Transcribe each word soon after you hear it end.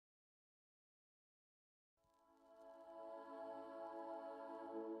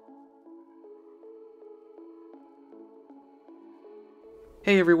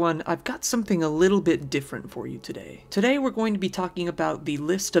Hey everyone, I've got something a little bit different for you today. Today we're going to be talking about the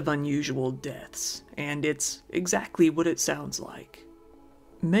list of unusual deaths, and it's exactly what it sounds like.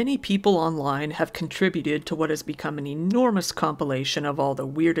 Many people online have contributed to what has become an enormous compilation of all the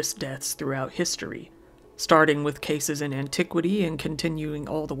weirdest deaths throughout history, starting with cases in antiquity and continuing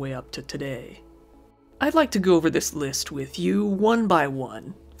all the way up to today. I'd like to go over this list with you one by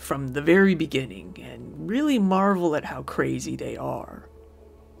one, from the very beginning, and really marvel at how crazy they are.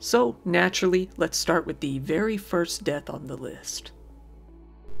 So, naturally, let's start with the very first death on the list.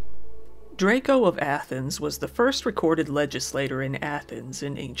 Draco of Athens was the first recorded legislator in Athens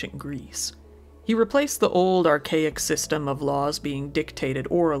in ancient Greece. He replaced the old, archaic system of laws being dictated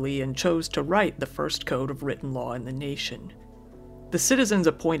orally and chose to write the first code of written law in the nation. The citizens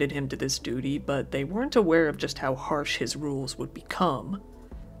appointed him to this duty, but they weren't aware of just how harsh his rules would become.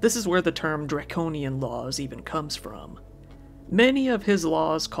 This is where the term draconian laws even comes from. Many of his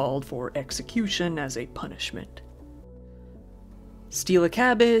laws called for execution as a punishment. Steal a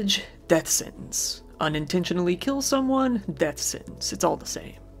cabbage, death sentence. Unintentionally kill someone, death sentence. It's all the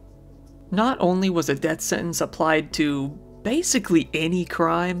same. Not only was a death sentence applied to basically any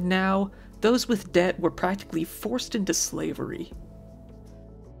crime now, those with debt were practically forced into slavery.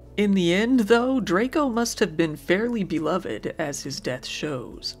 In the end, though, Draco must have been fairly beloved, as his death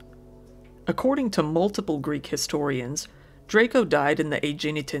shows. According to multiple Greek historians, Draco died in the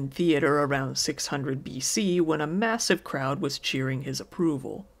Aeginetan Theater around 600 BC when a massive crowd was cheering his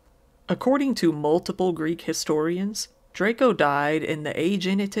approval. According to multiple Greek historians, Draco died in the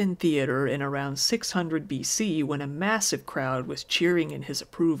Aeginetan Theater in around 600 BC when a massive crowd was cheering in his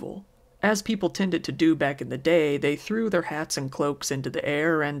approval. As people tended to do back in the day, they threw their hats and cloaks into the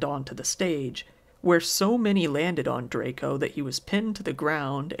air and onto the stage, where so many landed on Draco that he was pinned to the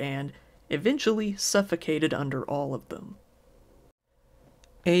ground and eventually suffocated under all of them.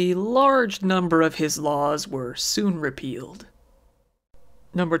 A large number of his laws were soon repealed.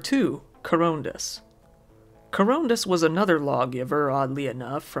 Number 2. Charondas. Charondas was another lawgiver, oddly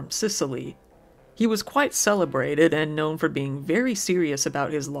enough, from Sicily. He was quite celebrated and known for being very serious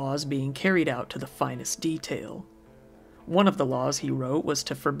about his laws being carried out to the finest detail. One of the laws he wrote was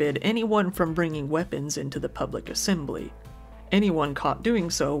to forbid anyone from bringing weapons into the public assembly. Anyone caught doing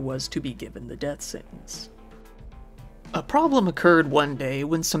so was to be given the death sentence. A problem occurred one day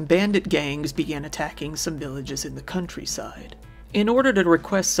when some bandit gangs began attacking some villages in the countryside. In order to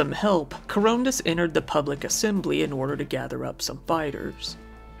request some help, Charondas entered the public assembly in order to gather up some fighters.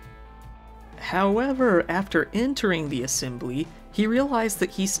 However, after entering the assembly, he realized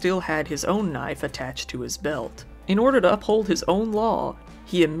that he still had his own knife attached to his belt. In order to uphold his own law,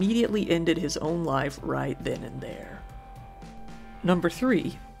 he immediately ended his own life right then and there. Number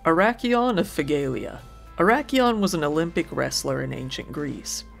 3. Arachion of Phegalia. Arachion was an Olympic wrestler in ancient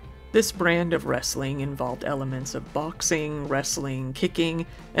Greece. This brand of wrestling involved elements of boxing, wrestling, kicking,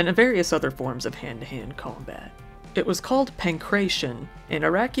 and various other forms of hand-to-hand combat. It was called pankration, and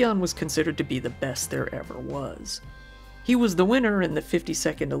Arachion was considered to be the best there ever was. He was the winner in the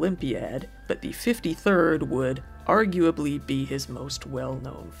 52nd Olympiad, but the 53rd would arguably be his most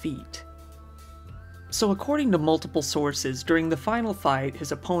well-known feat. So according to multiple sources, during the final fight,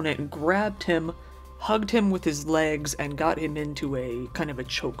 his opponent grabbed him, hugged him with his legs, and got him into a kind of a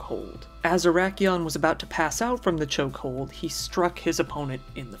chokehold. As Arachion was about to pass out from the chokehold, he struck his opponent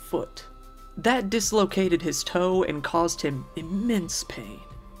in the foot. That dislocated his toe and caused him immense pain.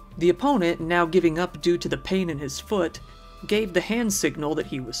 The opponent, now giving up due to the pain in his foot, gave the hand signal that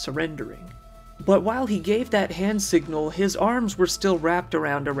he was surrendering. But while he gave that hand signal, his arms were still wrapped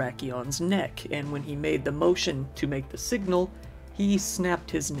around Arachion's neck, and when he made the motion to make the signal, he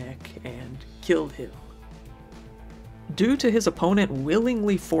snapped his neck and killed him. Due to his opponent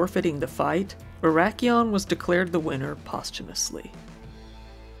willingly forfeiting the fight, Arachion was declared the winner posthumously.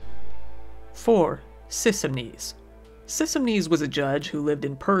 4. Sisymnes. Sisymnes was a judge who lived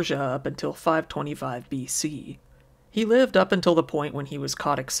in Persia up until 525 BC. He lived up until the point when he was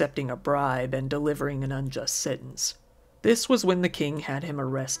caught accepting a bribe and delivering an unjust sentence. This was when the king had him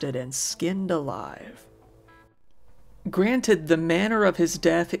arrested and skinned alive. Granted, the manner of his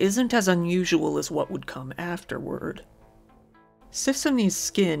death isn't as unusual as what would come afterward. Sisymnes'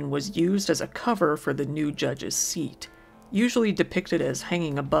 skin was used as a cover for the new judge's seat, usually depicted as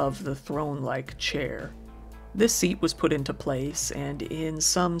hanging above the throne-like chair. This seat was put into place, and in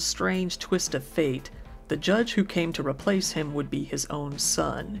some strange twist of fate, the judge who came to replace him would be his own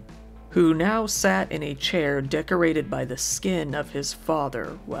son, who now sat in a chair decorated by the skin of his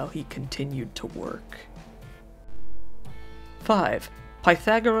father while he continued to work. 5.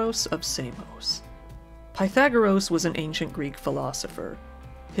 Pythagoras of Samos. Pythagoras was an ancient Greek philosopher.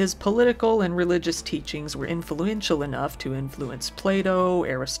 His political and religious teachings were influential enough to influence Plato,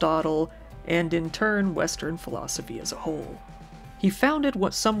 Aristotle, and in turn Western philosophy as a whole. He founded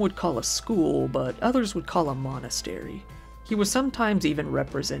what some would call a school, but others would call a monastery. He was sometimes even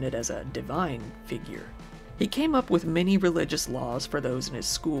represented as a divine figure. He came up with many religious laws for those in his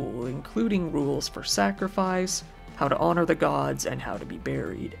school, including rules for sacrifice, how to honor the gods, and how to be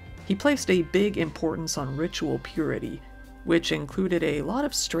buried. He placed a big importance on ritual purity, which included a lot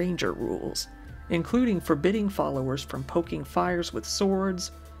of stranger rules, including forbidding followers from poking fires with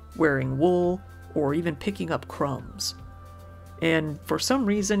swords, wearing wool, or even picking up crumbs. And for some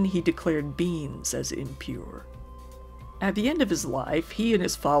reason, he declared beans as impure. At the end of his life, he and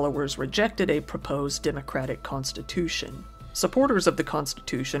his followers rejected a proposed democratic constitution. Supporters of the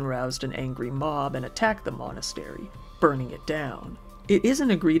constitution roused an angry mob and attacked the monastery, burning it down. It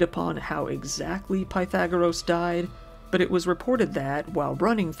isn't agreed upon how exactly Pythagoras died, but it was reported that, while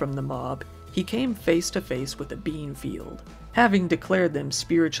running from the mob, he came face to face with a bean field. Having declared them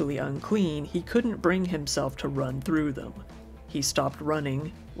spiritually unclean, he couldn't bring himself to run through them. He stopped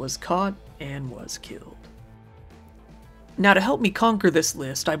running, was caught, and was killed. Now, to help me conquer this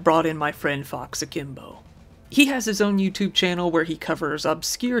list, I brought in my friend FoxAkimbo. He has his own YouTube channel where he covers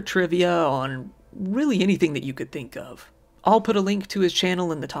obscure trivia on really anything that you could think of. I'll put a link to his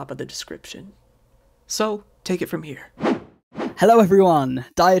channel in the top of the description. So, take it from here. Hello everyone!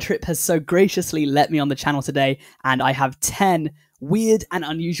 Diatrip has so graciously let me on the channel today, and I have 10 weird and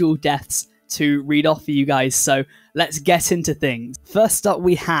unusual deaths to read off for you guys, so let's get into things. First up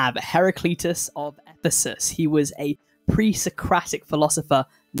we have Heraclitus of Ephesus. He was a pre-Socratic philosopher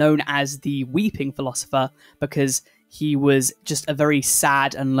known as the Weeping Philosopher because he was just a very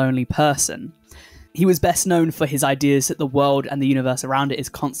sad and lonely person. He was best known for his ideas that the world and the universe around it is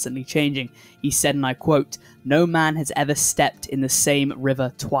constantly changing. He said, and I quote, "No man has ever stepped in the same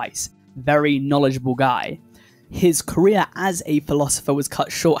river twice." Very knowledgeable guy. His career as a philosopher was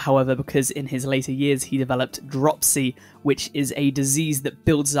cut short, however, because in his later years he developed dropsy, which is a disease that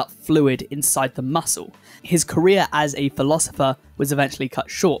builds up fluid inside the muscle. His career as a philosopher was eventually cut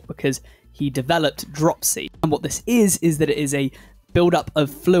short because he developed dropsy. And what this is that it is a buildup of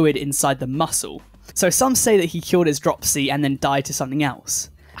fluid inside the muscle. So some say that he cured his dropsy and then died to something else.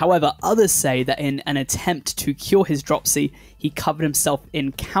 However, others say that in an attempt to cure his dropsy, he covered himself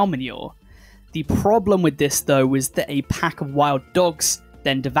in cow manure. The problem with this, though, was that a pack of wild dogs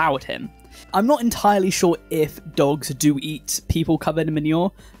then devoured him. I'm not entirely sure if dogs do eat people covered in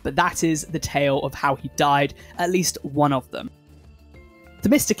manure, but that is the tale of how he died, at least one of them.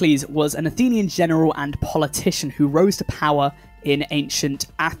 Themistocles was an Athenian general and politician who rose to power in ancient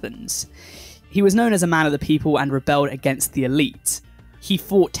Athens. He was known as a man of the people and rebelled against the elite. He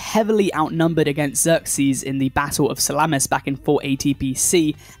fought heavily outnumbered against Xerxes in the Battle of Salamis back in 480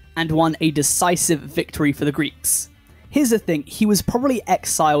 BC and won a decisive victory for the Greeks. Here's the thing, he was probably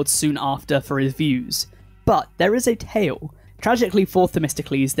exiled soon after for his views, but there is a tale. Tragically for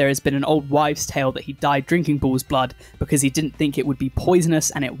Themistocles, there has been an old wives' tale that he died drinking bull's blood because he didn't think it would be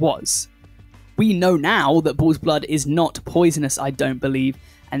poisonous, and it was. We know now that bull's blood is not poisonous, I don't believe,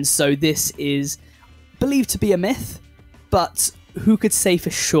 and so this is believed to be a myth, but who could say for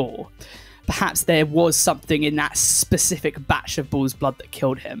sure? Perhaps there was something in that specific batch of bull's blood that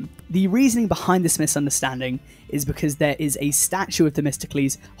killed him. The reasoning behind this misunderstanding is because there is a statue of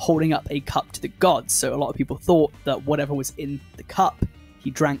Themistocles holding up a cup to the gods, so a lot of people thought that whatever was in the cup,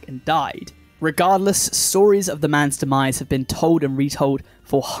 he drank and died. Regardless, stories of the man's demise have been told and retold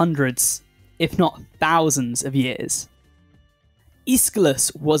for hundreds, if not thousands of years.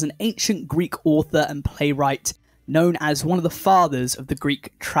 Aeschylus was an ancient Greek author and playwright known as one of the fathers of the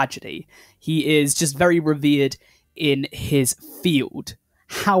Greek tragedy. He is just very revered in his field.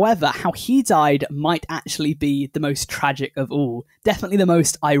 However, how he died might actually be the most tragic of all, definitely the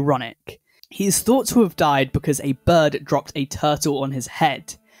most ironic. He is thought to have died because a bird dropped a turtle on his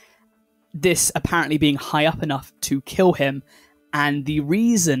head, this apparently being high up enough to kill him, and the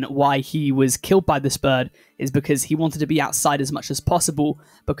reason why he was killed by this bird is because he wanted to be outside as much as possible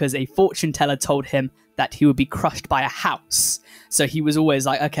because a fortune teller told him that he would be crushed by a house. So he was always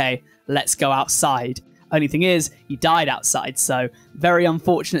like, okay, let's go outside. Only thing is, he died outside, so very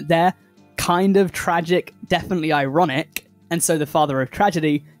unfortunate there. Kind of tragic, definitely ironic, and so the father of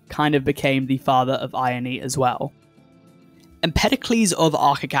tragedy kind of became the father of irony as well. Empedocles of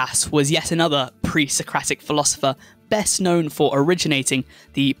Archicas was yet another pre-Socratic philosopher best known for originating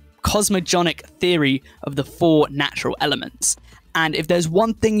the cosmogonic theory of the four natural elements. And if there's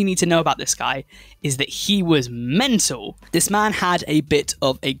one thing you need to know about this guy, is that he was mental. This man had a bit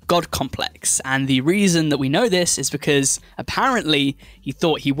of a god complex, and the reason that we know this is because apparently he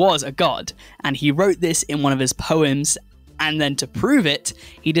thought he was a god, and he wrote this in one of his poems, and then to prove it,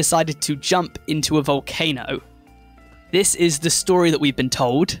 he decided to jump into a volcano. This is the story that we've been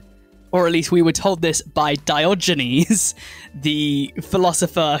told, or at least we were told this by Diogenes, the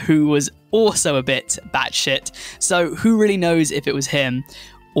philosopher who was also a bit batshit, so who really knows if it was him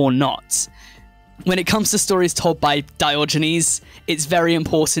or not. When it comes to stories told by Diogenes, it's very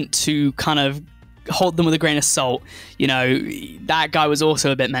important to kind of hold them with a grain of salt. You know, that guy was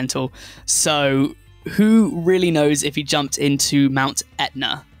also a bit mental, so who really knows if he jumped into Mount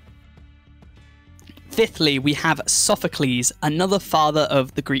Etna? Fifthly, we have Sophocles, another father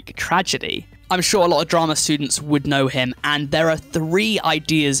of the Greek tragedy. I'm sure a lot of drama students would know him, and there are 3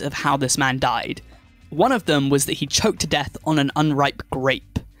 ideas of how this man died. One of them was that he choked to death on an unripe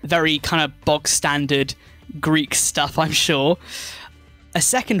grape. Very kind of bog standard Greek stuff, I'm sure. A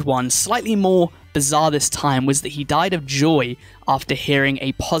second one, slightly more bizarre this time, was that he died of joy after hearing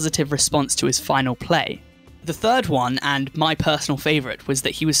a positive response to his final play. The third one, and my personal favourite, was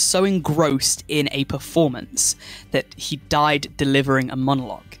that he was so engrossed in a performance that he died delivering a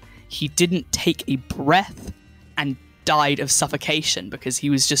monologue. He didn't take a breath and died of suffocation because he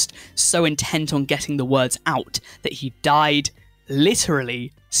was just so intent on getting the words out that he died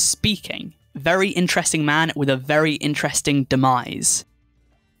literally speaking. Very interesting man with a very interesting demise.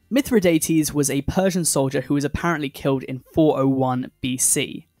 Mithridates was a Persian soldier who was apparently killed in 401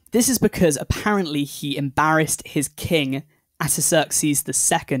 BC. This is because apparently he embarrassed his king, Artaxerxes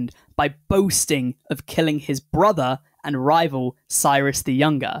II, by boasting of killing his brother and rival, Cyrus the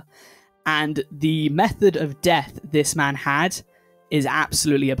Younger. And the method of death this man had is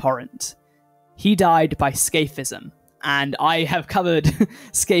absolutely abhorrent. He died by scaphism, and I have covered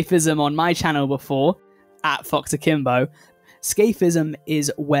scaphism on my channel before, at FoxAkimbo. Scaphism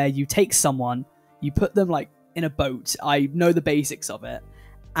is where you take someone, you put them like in a boat, I know the basics of it,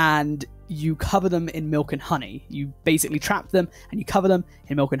 and you cover them in milk and honey. You basically trap them and you cover them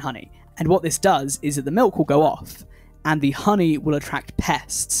in milk and honey. And what this does is that the milk will go off and the honey will attract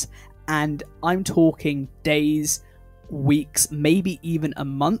pests. And I'm talking days, weeks, maybe even a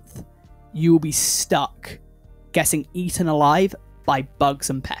month, you will be stuck getting eaten alive by bugs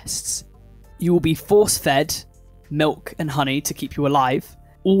and pests. You will be force-fed milk and honey to keep you alive.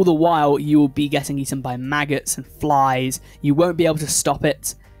 All the while you will be getting eaten by maggots and flies. You won't be able to stop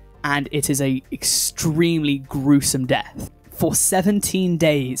it, and it is a extremely gruesome death. For 17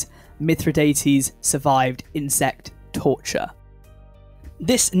 days, Mithridates survived insect torture.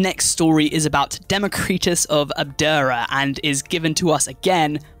 This next story is about Democritus of Abdera and is given to us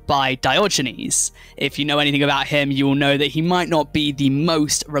again by Diogenes. If you know anything about him, you will know that he might not be the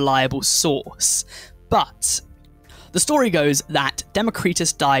most reliable source. But the story goes that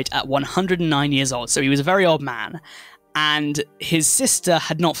Democritus died at 109 years old, so he was a very old man, and his sister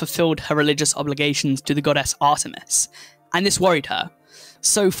had not fulfilled her religious obligations to the goddess Artemis, and this worried her.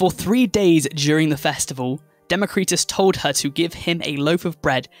 So for 3 days during the festival, Democritus told her to give him a loaf of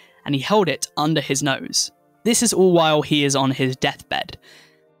bread, and he held it under his nose. This is all while he is on his deathbed.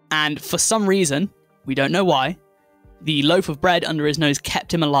 And for some reason, we don't know why, the loaf of bread under his nose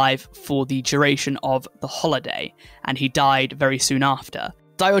kept him alive for the duration of the holiday, and he died very soon after.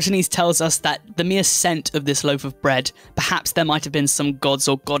 Diogenes tells us that the mere scent of this loaf of bread, perhaps there might have been some gods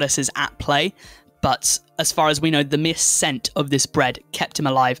or goddesses at play, but as far as we know, the mere scent of this bread kept him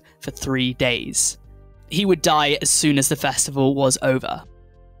alive for 3 days. He would die as soon as the festival was over.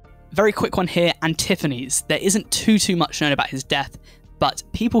 Very quick one here, Antiphanes. There isn't too much known about his death, but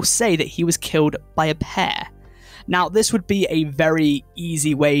people say that he was killed by a pear. Now, this would be a very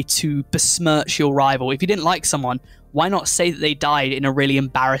easy way to besmirch your rival. If you didn't like someone, why not say that they died in a really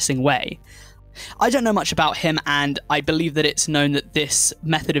embarrassing way? I don't know much about him, and I believe that it's known that this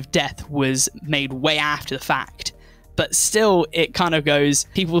method of death was made way after the fact. But still, it kind of goes,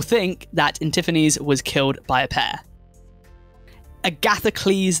 people think that Antiphanes was killed by a pear.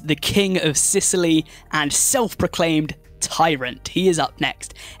 Agathocles, the king of Sicily and self-proclaimed tyrant. He is up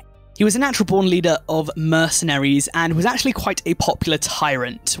next. He was a natural-born leader of mercenaries and was actually quite a popular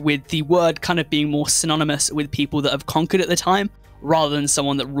tyrant, with the word kind of being more synonymous with people that have conquered at the time, rather than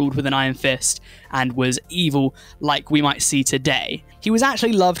someone that ruled with an iron fist and was evil like we might see today. He was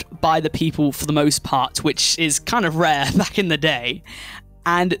actually loved by the people for the most part, which is kind of rare back in the day.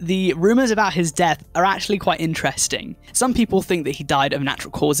 And the rumours about his death are actually quite interesting. Some people think that he died of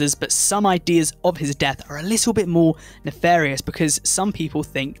natural causes, but some ideas of his death are a little bit more nefarious because some people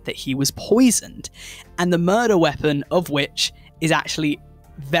think that he was poisoned, and the murder weapon of which is actually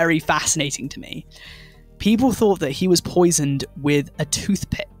very fascinating to me. People thought that he was poisoned with a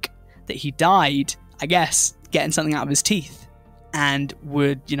toothpick, that he died, I guess, getting something out of his teeth, and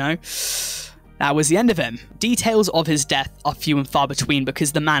would, that was the end of him. Details of his death are few and far between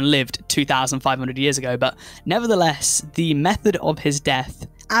because the man lived 2,500 years ago, but nevertheless, the method of his death,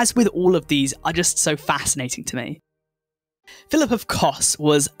 as with all of these, are just so fascinating to me. Philip of Kos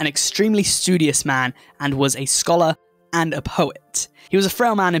was an extremely studious man and was a scholar and a poet. He was a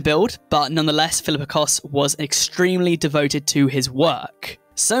frail man in build, but nonetheless, Philip of Kos was extremely devoted to his work.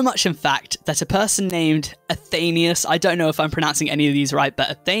 So much, in fact, that a person named Athenius, I don't know if I'm pronouncing any of these right, but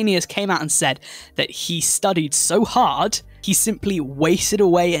Athenius came out and said that he studied so hard, he simply wasted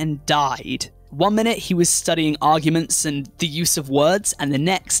away and died. One minute he was studying arguments and the use of words, and the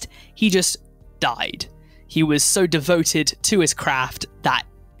next he just died. He was so devoted to his craft that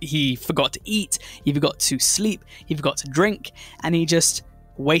he forgot to eat, he forgot to sleep, he forgot to drink, and he just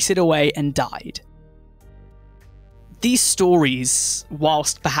wasted away and died. These stories,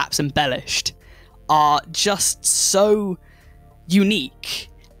 whilst perhaps embellished, are just so unique.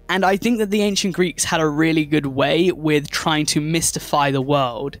 And I think that the ancient Greeks had a really good way with trying to mystify the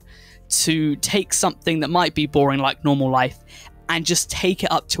world, to take something that might be boring like normal life and just take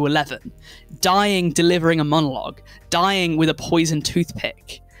it up to 11. Dying delivering a monologue, dying with a poisoned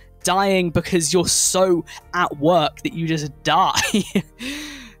toothpick, dying because you're so at work that you just die.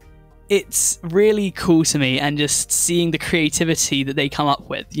 It's really cool to me, and just seeing the creativity that they come up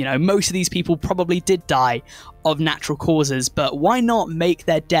with. Most of these people probably did die of natural causes, but why not make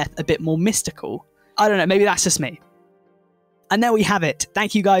their death a bit more mystical? I don't know, maybe that's just me. And there we have it.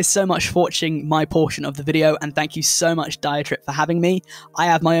 Thank you guys so much for watching my portion of the video, and thank you so much, Diatrip, for having me. I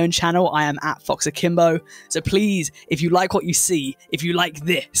have my own channel. I am at FoxAkimbo. So please, if you like what you see, if you like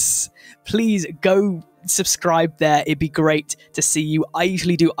this, please go subscribe there. It'd be great to see you. I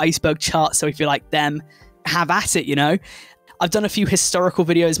usually do iceberg charts, so if you like them, have at it, I've done a few historical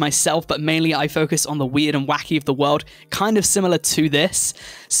videos myself, but mainly I focus on the weird and wacky of the world, kind of similar to this.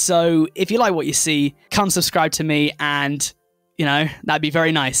 So if you like what you see, come subscribe to me, and that'd be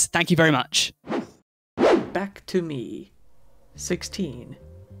very nice. Thank you very much. Back to me. 16.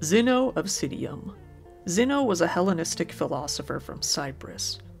 Zeno of Citium. Zeno was a Hellenistic philosopher from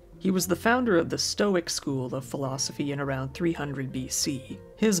Cyprus. He was the founder of the Stoic school of philosophy in around 300 BC.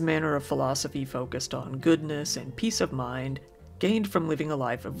 His manner of philosophy focused on goodness and peace of mind, gained from living a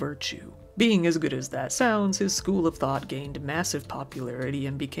life of virtue. Being as good as that sounds, his school of thought gained massive popularity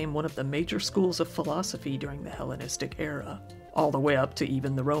and became one of the major schools of philosophy during the Hellenistic era, all the way up to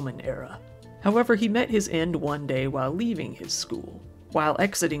even the Roman era. However, he met his end one day while leaving his school. While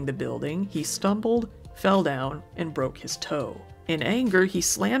exiting the building, he stumbled, fell down, and broke his toe. In anger, he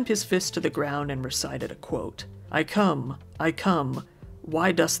slammed his fist to the ground and recited a quote, I come,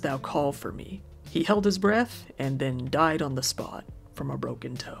 why dost thou call for me?" He held his breath and then died on the spot from a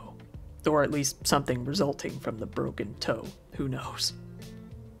broken toe. Or at least something resulting from the broken toe, who knows.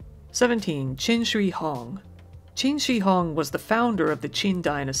 17. Qin Shi Huang. Qin Shi Huang was the founder of the Qin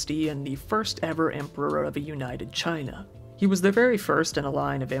dynasty and the first ever emperor of a united China. He was the very first in a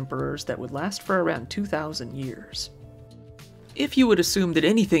line of emperors that would last for around 2,000 years. If you would assume that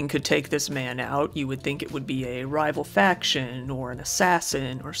anything could take this man out, you would think it would be a rival faction or an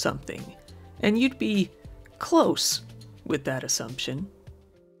assassin or something, and you'd be close with that assumption.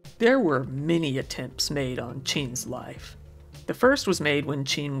 There were many attempts made on Qin's life. The first was made when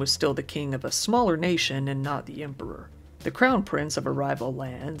Qin was still the king of a smaller nation and not the emperor. The crown prince of a rival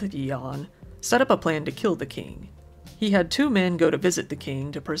land, the Yan, set up a plan to kill the king. He had 2 men go to visit the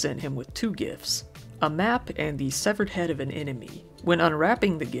king to present him with 2 gifts, a map and the severed head of an enemy. When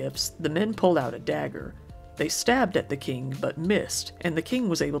unwrapping the gifts, the men pulled out a dagger. They stabbed at the king but missed, and the king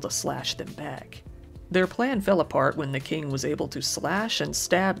was able to slash them back. Their plan fell apart when the king was able to slash and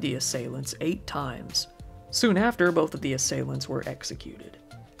stab the assailants 8 times. Soon after, both of the assailants were executed.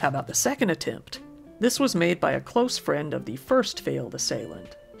 How about the second attempt? This was made by a close friend of the first failed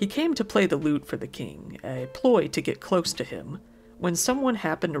assailant. He came to play the lute for the king, a ploy to get close to him, when someone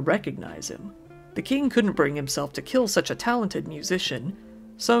happened to recognize him. The king couldn't bring himself to kill such a talented musician,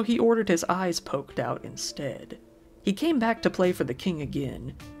 so he ordered his eyes poked out instead. He came back to play for the king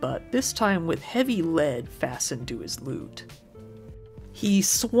again, but this time with heavy lead fastened to his lute. He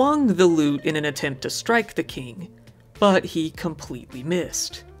swung the lute in an attempt to strike the king, but he completely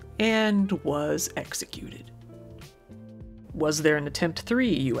missed, and was executed. Was there an attempt 3,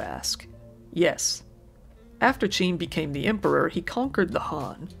 you ask? Yes. After Qin became the emperor, he conquered the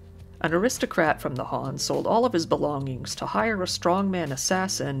Han. An aristocrat from the Han sold all of his belongings to hire a strongman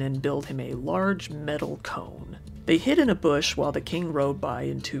assassin and build him a large metal cone. They hid in a bush while the king rode by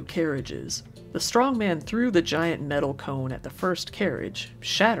in 2 carriages. The strong man threw the giant metal cone at the first carriage,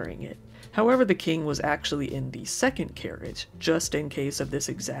 shattering it. However, the king was actually in the second carriage, just in case of this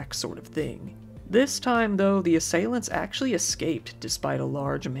exact sort of thing. This time, though, the assailants actually escaped despite a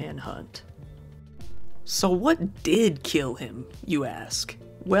large manhunt. So what did kill him, you ask?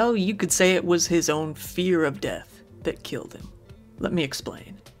 Well, you could say it was his own fear of death that killed him. Let me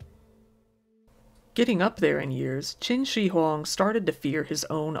explain. Getting up there in years, Qin Shi Huang started to fear his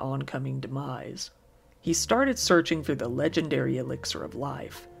own oncoming demise. He started searching for the legendary elixir of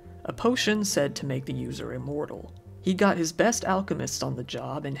life, a potion said to make the user immortal. He got his best alchemists on the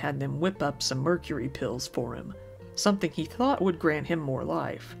job and had them whip up some mercury pills for him, something he thought would grant him more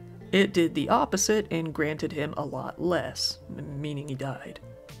life. It did the opposite and granted him a lot less, meaning he died.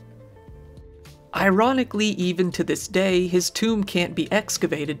 Ironically, even to this day, his tomb can't be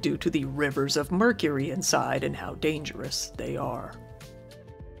excavated due to the rivers of mercury inside and how dangerous they are.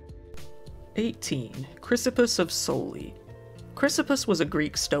 18. Chrysippus of Soli. Chrysippus was a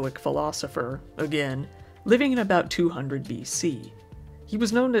Greek Stoic philosopher, again, living in about 200 BC. He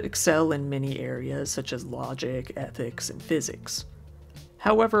was known to excel in many areas such as logic, ethics, and physics.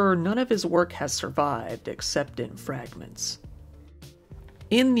 However, none of his work has survived except in fragments.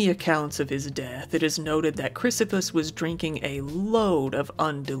 In the accounts of his death, it is noted that Chrysippus was drinking a load of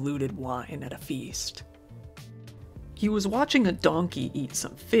undiluted wine at a feast. He was watching a donkey eat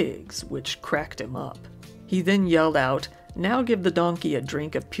some figs, which cracked him up. He then yelled out, "Now give the donkey a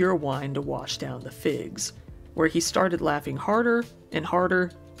drink of pure wine to wash down the figs," where he started laughing harder and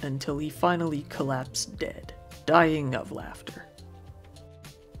harder until he finally collapsed dead, dying of laughter.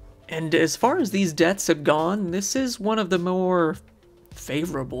 And as far as these deaths have gone, this is one of the more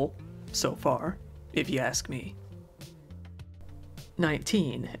favorable so far, if you ask me.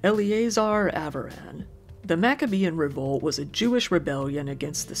 19. Eleazar Avaran. The Maccabean Revolt was a Jewish rebellion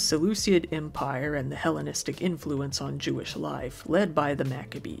against the Seleucid Empire and the Hellenistic influence on Jewish life, led by the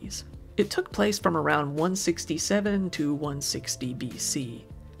Maccabees. It took place from around 167 to 160 BC.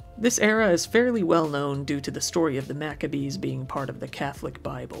 This era is fairly well known due to the story of the Maccabees being part of the Catholic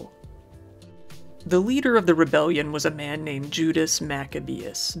Bible. The leader of the rebellion was a man named Judas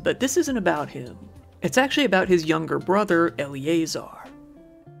Maccabeus, but this isn't about him. It's actually about his younger brother, Eleazar.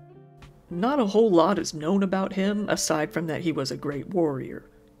 Not a whole lot is known about him, aside from that he was a great warrior.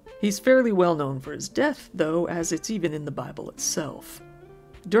 He's fairly well known for his death, though, as it's even in the Bible itself.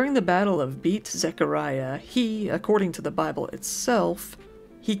 During the Battle of Beit Zechariah, he, according to the Bible itself,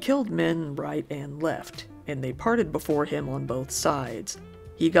 he killed men right and left, and they parted before him on both sides.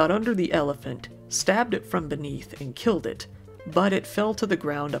 He got under the elephant, stabbed it from beneath, and killed it, but it fell to the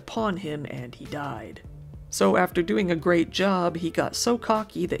ground upon him and he died. So after doing a great job, he got so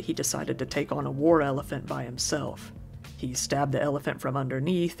cocky that he decided to take on a war elephant by himself. He stabbed the elephant from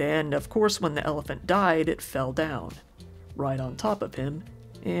underneath, and of course when the elephant died, it fell down, right on top of him,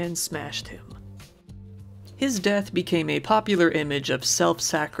 and smashed him. His death became a popular image of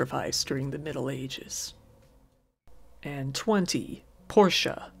self-sacrifice during the Middle Ages. And 20.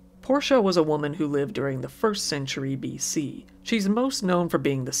 Portia. Portia was a woman who lived during the 1st century BC. She's most known for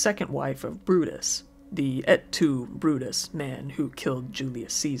being the second wife of Brutus, the et tu Brutus man who killed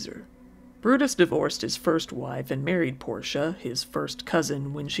Julius Caesar. Brutus divorced his first wife and married Portia, his first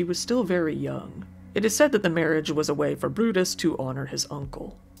cousin, when she was still very young. It is said that the marriage was a way for Brutus to honor his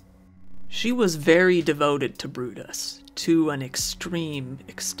uncle. She was very devoted to Brutus, to an extreme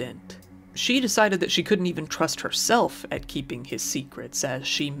extent. She decided that she couldn't even trust herself at keeping his secrets, as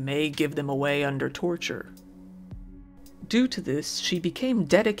she may give them away under torture. Due to this, she became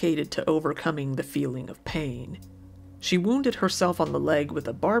dedicated to overcoming the feeling of pain. She wounded herself on the leg with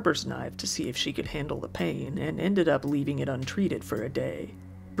a barber's knife to see if she could handle the pain, and ended up leaving it untreated for a day.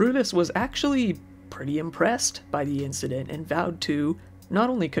 Brutus was actually pretty impressed by the incident and vowed to not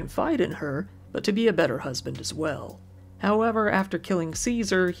only confide in her, but to be a better husband as well. However, after killing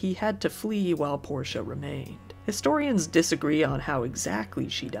Caesar, he had to flee while Portia remained. Historians disagree on how exactly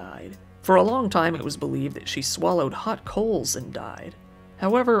she died. For a long time it was believed that she swallowed hot coals and died.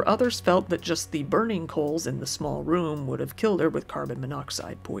 However, others felt that just the burning coals in the small room would have killed her with carbon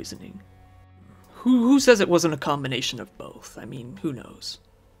monoxide poisoning. Who says it wasn't a combination of both? I mean, who knows?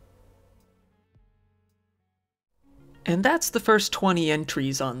 And that's the first 20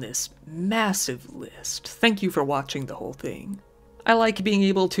 entries on this massive list. Thank you for watching the whole thing. I like being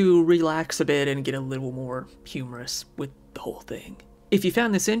able to relax a bit and get a little more humorous with the whole thing. If you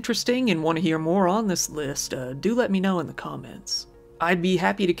found this interesting and want to hear more on this list, do let me know in the comments. I'd be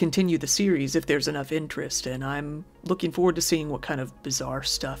happy to continue the series if there's enough interest, and I'm looking forward to seeing what kind of bizarre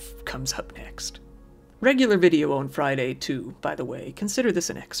stuff comes up next. Regular video on Friday too, by the way. Consider this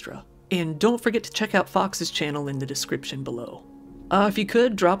an extra. And don't forget to check out Fox's channel in the description below. If you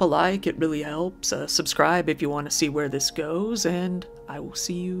could, drop a like, it really helps. Subscribe if you want to see where this goes, and I will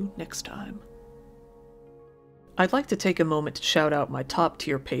see you next time. I'd like to take a moment to shout out my top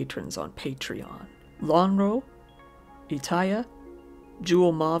tier patrons on Patreon. Lonro, Itaya,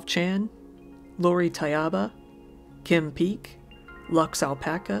 Jewel Mauve-chan, Lori Tayaba, Kim Peak, Lux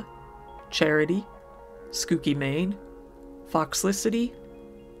Alpaca, Charity, Skooky Main, Foxlicity,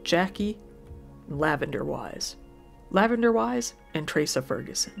 Jackie, and Lavender Wise and Tresa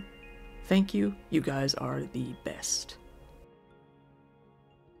Ferguson. Thank you, you guys are the best.